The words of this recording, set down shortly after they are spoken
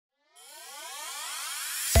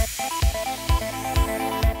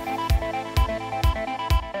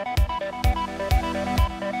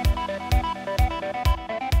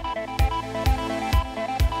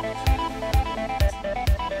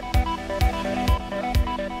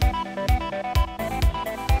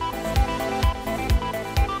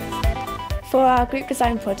For our group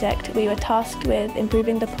design project, we were tasked with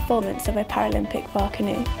improving the performance of a Paralympic bar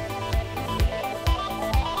canoe.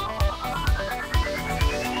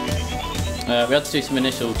 We had to do some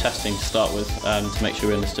initial testing to start with to make sure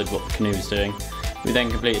we understood what the canoe was doing. We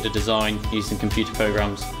then completed a design using computer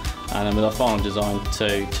programs, and then with our final design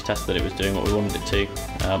to test that it was doing what we wanted it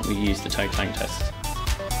to, we used the tow tank test.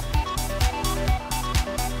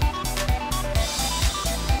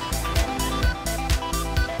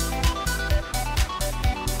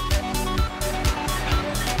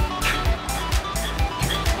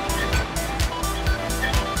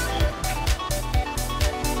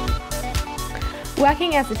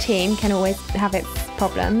 Working as a team can always have its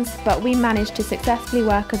problems, but we managed to successfully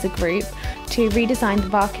work as a group to redesign the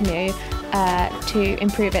bar canoe to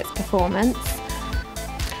improve its performance.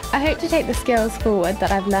 I hope to take the skills forward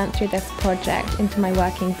that I've learnt through this project into my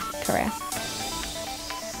working career.